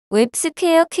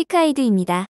웹스퀘어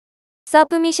퀵가이드입니다.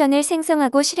 서브미션을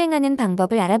생성하고 실행하는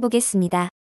방법을 알아보겠습니다.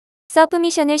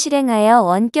 서브미션을 실행하여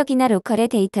원격이나 로컬의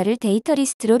데이터를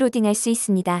데이터리스트로 로딩할 수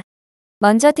있습니다.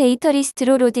 먼저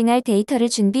데이터리스트로 로딩할 데이터를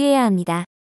준비해야 합니다.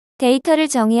 데이터를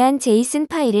정의한 제이슨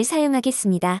파일을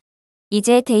사용하겠습니다.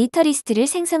 이제 데이터리스트를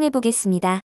생성해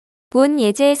보겠습니다. 본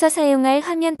예제에서 사용할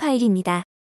화면 파일입니다.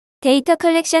 데이터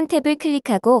컬렉션 탭을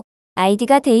클릭하고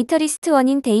아이디가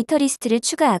데이터리스트1인 데이터리스트를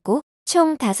추가하고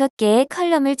총 5개의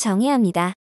컬럼을 정해야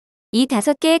합니다. 이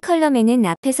 5개의 컬럼에는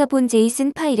앞에서 본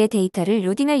제이슨 파일의 데이터를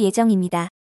로딩할 예정입니다.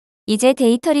 이제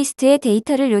데이터리스트의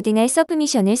데이터를 로딩할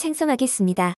서브미션을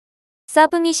생성하겠습니다.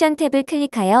 서브미션 탭을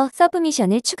클릭하여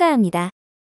서브미션을 추가합니다.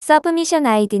 서브미션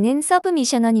아이디는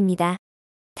서브미션1입니다.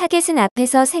 타겟은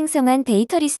앞에서 생성한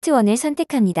데이터리스트1을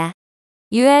선택합니다.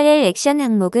 URL 액션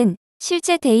항목은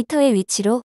실제 데이터의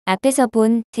위치로 앞에서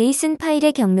본 제이슨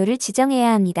파일의 경로를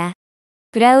지정해야 합니다.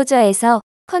 브라우저에서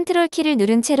컨트롤 키를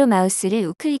누른 채로 마우스를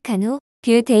우클릭한 후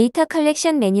뷰 데이터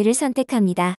컬렉션 메뉴를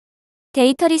선택합니다.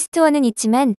 데이터리스트1은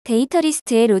있지만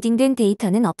데이터리스트에 로딩된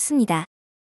데이터는 없습니다.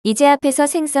 이제 앞에서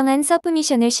생성한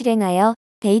서브미션을 실행하여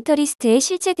데이터리스트의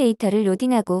실제 데이터를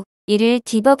로딩하고 이를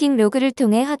디버깅 로그를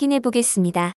통해 확인해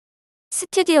보겠습니다.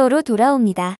 스튜디오로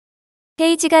돌아옵니다.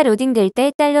 페이지가 로딩될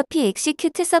때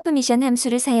 $p.executeSubmission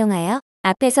함수를 사용하여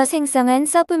앞에서 생성한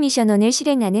서브미션1을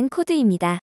실행하는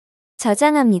코드입니다.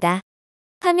 저장합니다.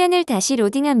 화면을 다시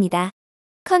로딩합니다.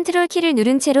 컨트롤 키를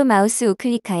누른 채로 마우스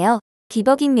우클릭하여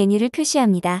디버깅 메뉴를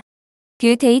표시합니다.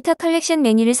 뷰 데이터 컬렉션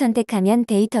메뉴를 선택하면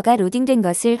데이터가 로딩된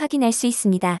것을 확인할 수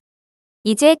있습니다.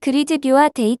 이제 그리드뷰와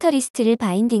데이터 리스트를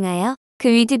바인딩하여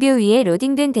그리드뷰 위에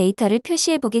로딩된 데이터를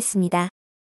표시해 보겠습니다.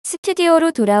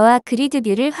 스튜디오로 돌아와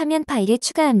그리드뷰를 화면 파일에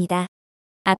추가합니다.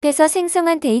 앞에서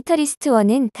생성한 데이터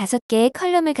리스트1은 5개의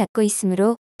컬럼을 갖고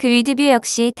있으므로 그리드뷰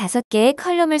역시 5개의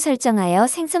컬럼을 설정하여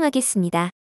생성하겠습니다.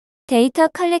 데이터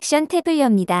컬렉션 탭을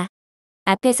엽니다.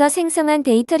 앞에서 생성한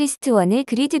데이터 리스트1을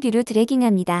그리드뷰로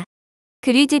드래깅합니다.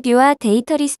 그리드뷰와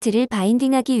데이터 리스트를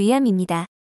바인딩하기 위함입니다.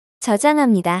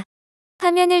 저장합니다.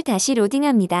 화면을 다시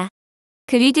로딩합니다.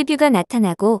 그리드뷰가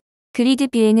나타나고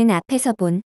그리드뷰에는 앞에서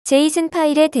본 제이슨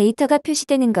파일의 데이터가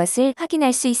표시되는 것을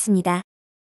확인할 수 있습니다.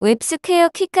 웹스퀘어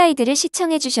퀵가이드를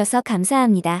시청해주셔서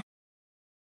감사합니다.